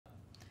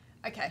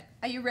Okay,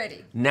 are you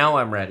ready? Now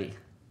I'm ready.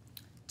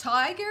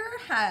 Tiger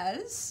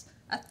has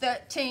a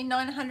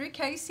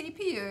 13900K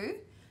CPU,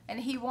 and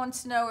he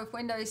wants to know if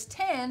Windows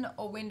 10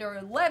 or Windows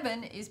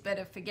 11 is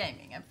better for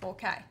gaming at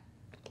 4K.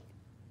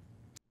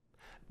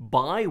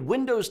 Buy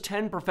Windows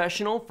 10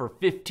 Professional for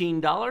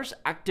 $15,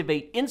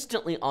 activate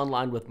instantly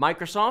online with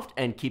Microsoft,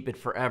 and keep it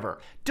forever.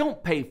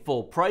 Don't pay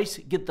full price.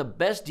 Get the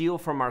best deal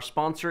from our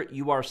sponsor,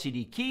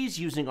 urcdkeys,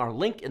 using our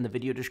link in the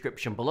video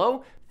description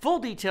below. Full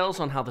details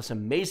on how this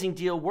amazing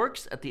deal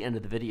works at the end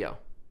of the video.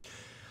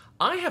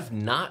 I have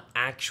not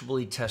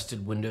actually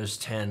tested Windows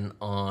 10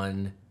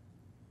 on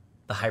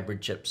the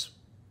hybrid chips.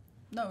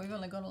 No, we've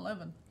only got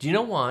 11. Do you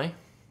know why?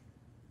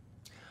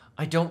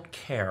 I don't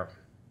care.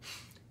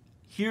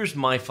 Here's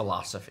my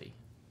philosophy.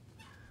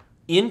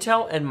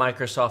 Intel and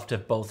Microsoft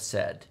have both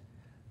said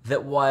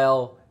that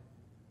while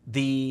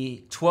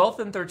the 12th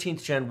and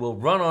 13th gen will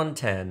run on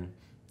 10,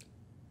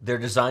 they're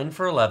designed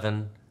for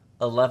 11.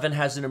 11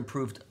 has an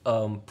improved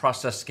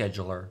process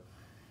scheduler,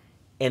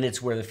 and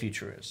it's where the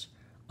future is.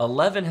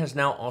 11 has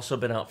now also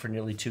been out for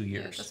nearly 2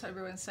 years. Yeah, that's what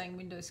everyone's saying,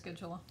 Windows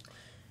scheduler.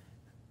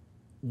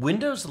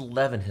 Windows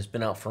 11 has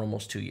been out for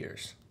almost 2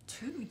 years.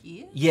 2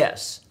 years?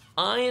 Yes.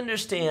 I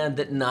understand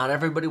that not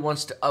everybody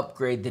wants to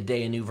upgrade the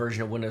day a new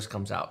version of Windows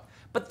comes out.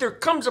 But there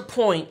comes a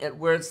point at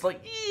where it's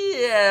like,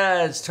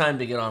 yeah, it's time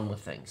to get on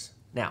with things.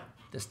 Now,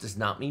 this does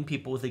not mean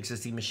people with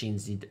existing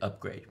machines need to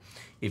upgrade.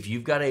 If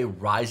you've got a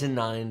Ryzen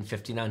 9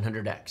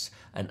 5900X,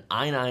 an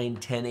i9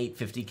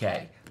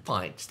 10850K,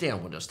 fine, stay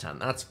on Windows 10,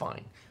 that's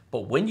fine.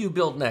 But when you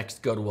build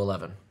next, go to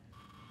 11.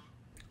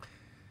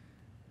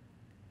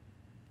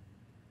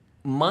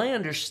 My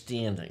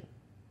understanding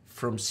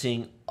from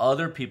seeing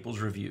other people's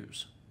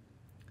reviews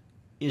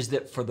is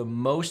that for the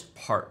most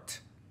part,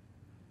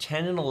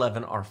 10 and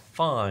 11 are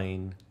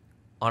fine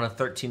on a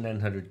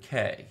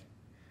 13900K.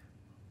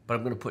 But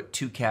I'm going to put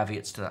two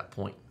caveats to that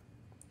point.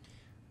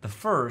 The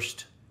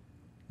first,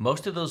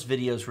 most of those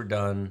videos were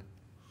done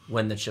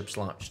when the chips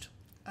launched,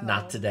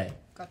 not today.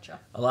 Gotcha.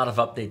 A lot of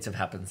updates have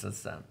happened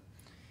since then.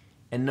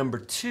 And number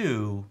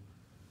two,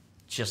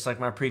 just like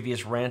my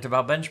previous rant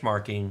about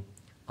benchmarking,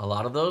 a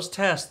lot of those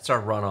tests are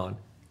run on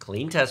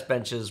clean test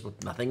benches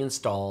with nothing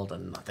installed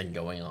and nothing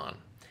going on.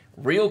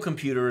 Real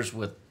computers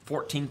with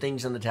 14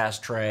 things in the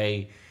task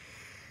tray.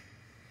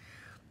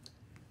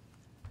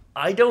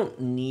 I don't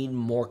need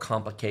more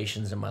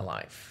complications in my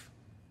life.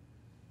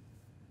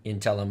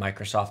 Intel and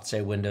Microsoft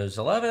say Windows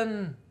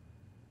 11.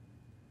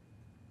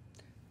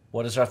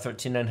 What does our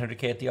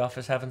 13900K at the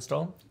office have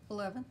installed?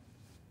 11.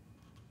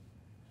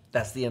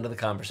 That's the end of the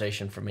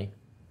conversation for me.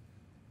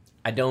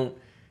 I don't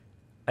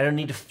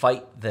need to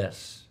fight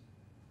this.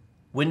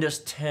 Windows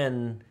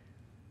 10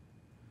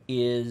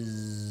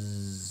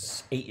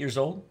 is 8 years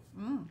old.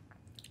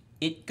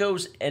 It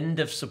goes end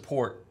of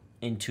support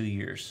in 2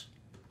 years.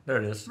 There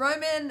it is.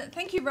 Roman,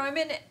 thank you,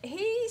 Roman.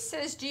 He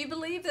says, do you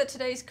believe that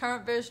today's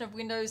current version of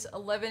Windows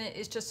 11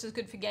 is just as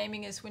good for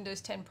gaming as Windows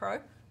 10 Pro?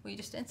 Well, you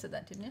just answered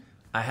that, didn't you?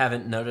 I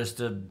haven't noticed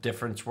a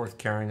difference worth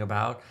caring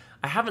about.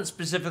 I haven't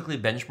specifically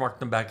benchmarked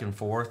them back and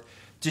forth.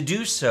 To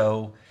do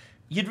so,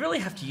 you'd really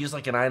have to use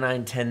like an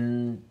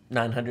i9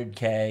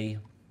 10900K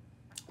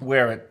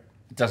where it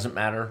doesn't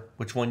matter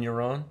which one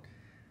you're on.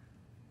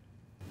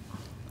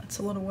 That's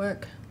a lot of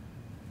work.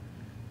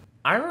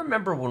 I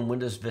remember when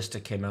Windows Vista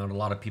came out, a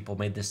lot of people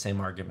made this same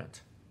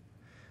argument.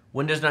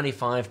 Windows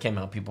 95 came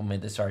out, people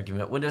made this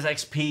argument. Windows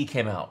XP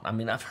came out. I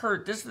mean, I've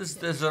heard this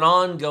is an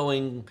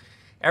ongoing,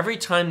 every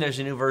time there's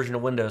a new version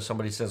of Windows,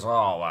 somebody says, oh,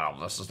 wow,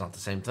 this is not the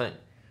same thing.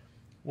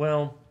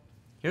 Well,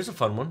 here's a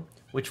fun one.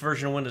 Which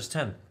version of Windows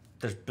 10?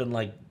 There's been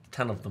like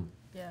 10 of them.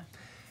 Yeah.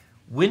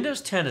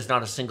 Windows 10 is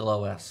not a single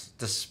OS,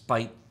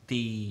 despite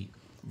the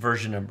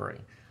version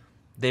numbering.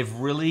 They've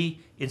really,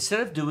 instead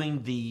of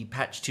doing the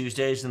Patch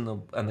Tuesdays and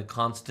the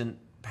constant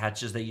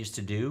patches they used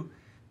to do,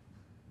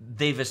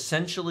 they've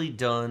essentially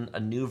done a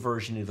new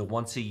version either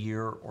once a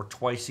year or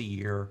twice a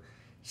year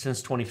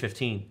since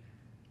 2015.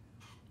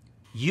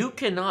 You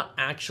cannot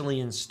actually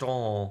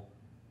install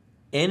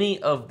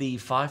any of the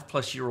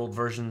 5-plus-year-old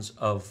versions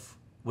of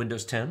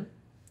Windows 10,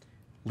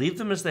 leave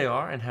them as they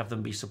are, and have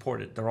them be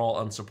supported. They're all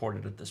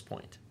unsupported at this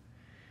point.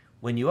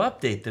 When you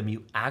update them,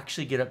 you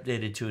actually get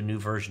updated to a new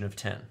version of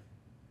 10.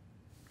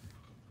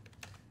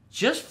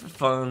 Just for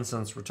fun,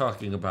 since we're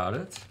talking about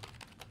it,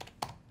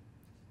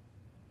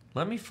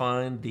 let me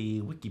find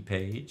the wiki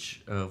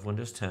page of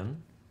Windows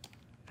 10,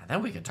 and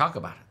then we can talk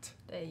about it.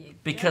 There you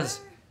because,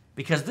 go.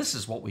 Because this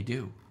is what we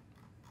do.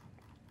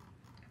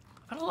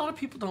 And a lot of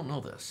people don't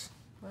know this.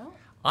 Well,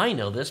 I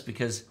know this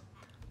because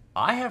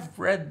I have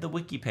read the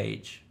wiki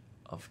page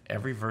of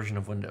every version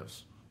of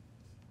Windows.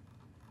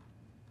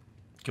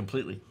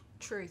 Completely.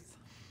 truth.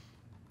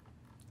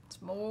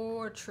 It's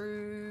more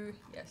true.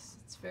 Yes,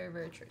 it's very,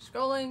 very true.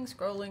 Scrolling,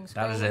 scrolling, scrolling.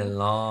 That is a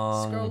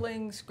long...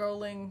 Scrolling,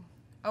 scrolling.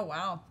 Oh,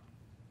 wow.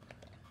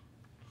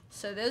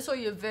 So there's all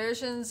your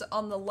versions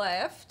on the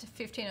left.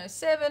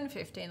 1507,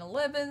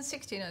 1511,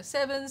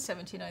 1607,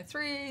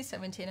 1703,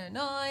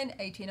 1709,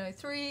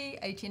 1803,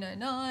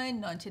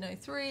 1809,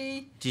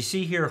 1903. Do you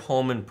see here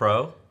Home and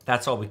Pro?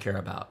 That's all we care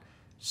about.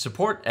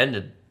 Support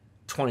ended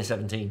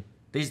 2017.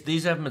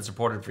 These haven't been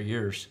supported for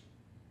years.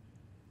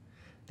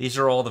 These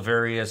are all the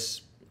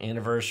various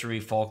anniversary,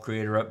 fall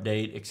creator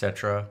update,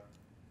 etc.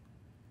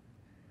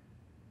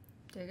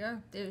 There you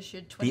go. There's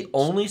your 22. The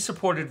only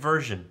supported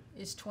version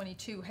is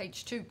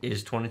 22H2.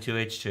 Is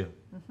 22H2.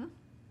 Mm-hmm.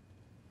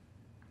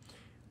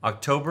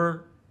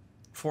 October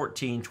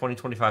 14,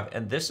 2025.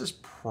 And this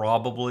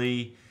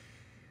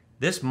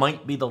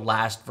might be the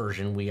last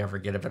version we ever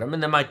get of it. I mean,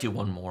 they might do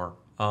one more.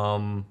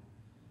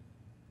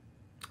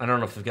 I don't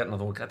know if they've got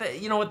another one.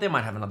 You know what? They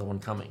might have another one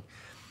coming.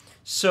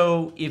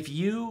 So if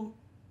you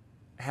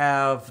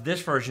have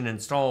this version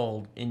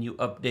installed and you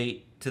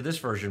update to this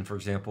version, for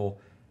example,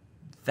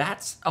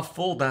 that's a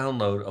full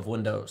download of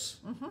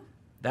Windows. Mm-hmm.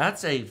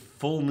 That's a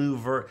full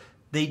new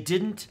They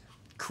didn't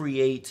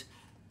create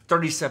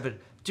 37.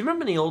 Do you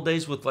remember in the old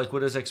days with like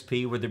Windows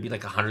XP where there'd be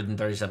like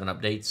 137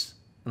 updates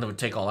and they would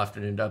take all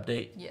afternoon to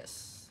update?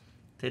 Yes.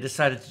 They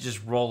decided to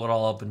just roll it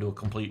all up into a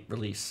complete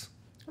release.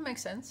 That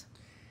makes sense.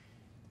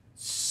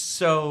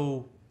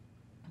 So,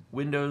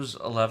 Windows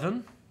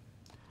 11,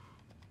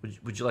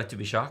 would you like to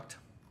be shocked?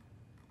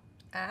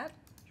 At?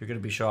 You're going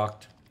to be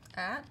shocked.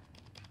 At?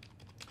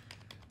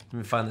 Let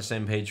me find the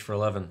same page for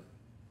 11.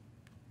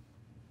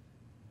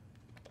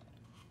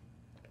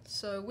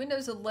 So,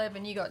 Windows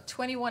 11, you got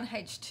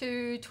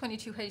 21H2,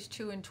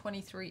 22H2, and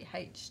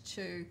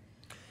 23H2.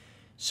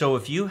 So,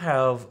 if you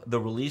have the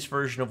release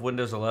version of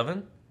Windows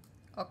 11,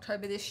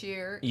 October this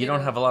year, you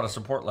don't have a lot of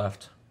support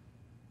left.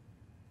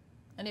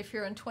 And if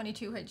you're in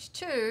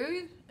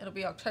 22H2, it'll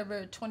be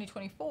October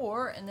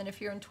 2024. And then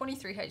if you're in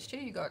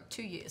 23H2, you got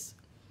 2 years.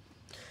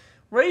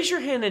 Raise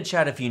your hand in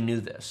chat if you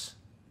knew this.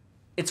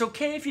 It's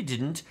okay if you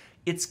didn't.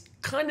 It's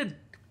kind of...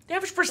 The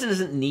average person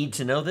doesn't need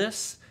to know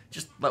this.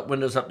 Just let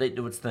Windows Update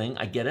do its thing.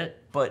 I get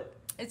it. But...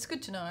 It's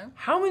good to know.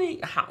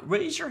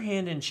 Raise your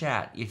hand in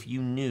chat if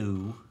you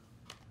knew...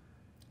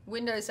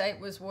 Windows 8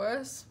 was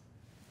worse.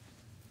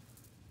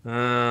 We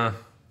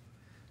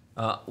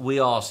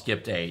all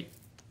skipped 8.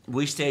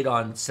 We stayed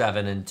on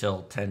 7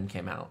 until 10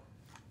 came out.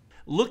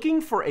 Looking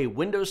for a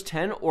Windows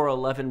 10 or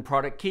 11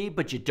 product key,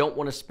 but you don't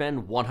want to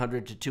spend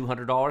 $100 to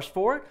 $200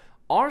 for it?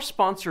 Our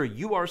sponsor,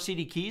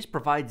 urcdkeys,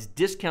 provides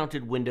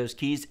discounted Windows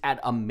keys at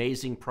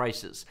amazing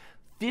prices.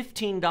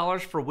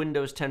 $15 for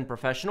Windows 10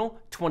 Professional,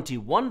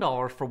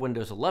 $21 for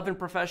Windows 11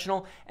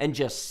 Professional, and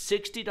just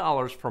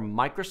 $60 for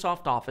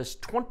Microsoft Office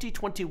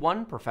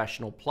 2021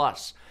 Professional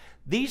Plus.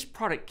 These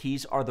product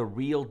keys are the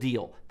real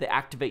deal. They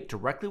activate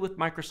directly with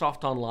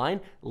Microsoft Online,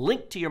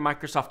 link to your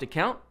Microsoft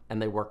account,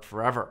 and they work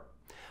forever.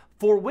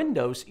 For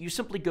Windows, you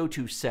simply go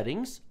to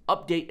Settings,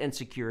 Update and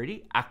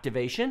Security,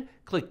 Activation,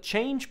 click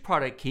Change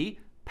Product Key,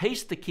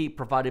 paste the key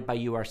provided by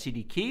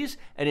urcdkeys,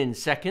 and in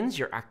seconds,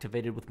 you're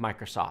activated with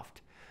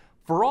Microsoft.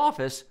 For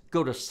Office,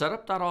 go to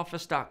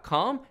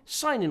setup.office.com,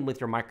 sign in with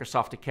your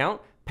Microsoft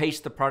account,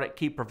 paste the product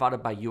key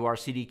provided by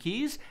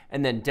urcdkeys,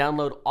 and then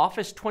download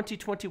Office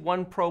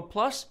 2021 Pro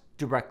Plus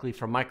directly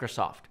from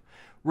Microsoft.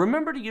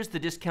 Remember to use the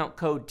discount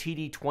code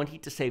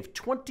TD20 to save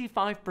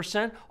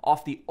 25%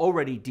 off the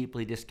already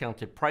deeply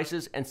discounted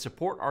prices and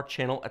support our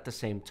channel at the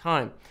same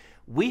time.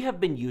 We have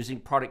been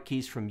using product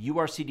keys from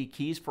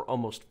urcdkeys for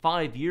almost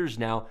 5 years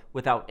now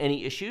without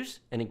any issues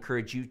and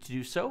encourage you to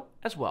do so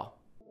as well.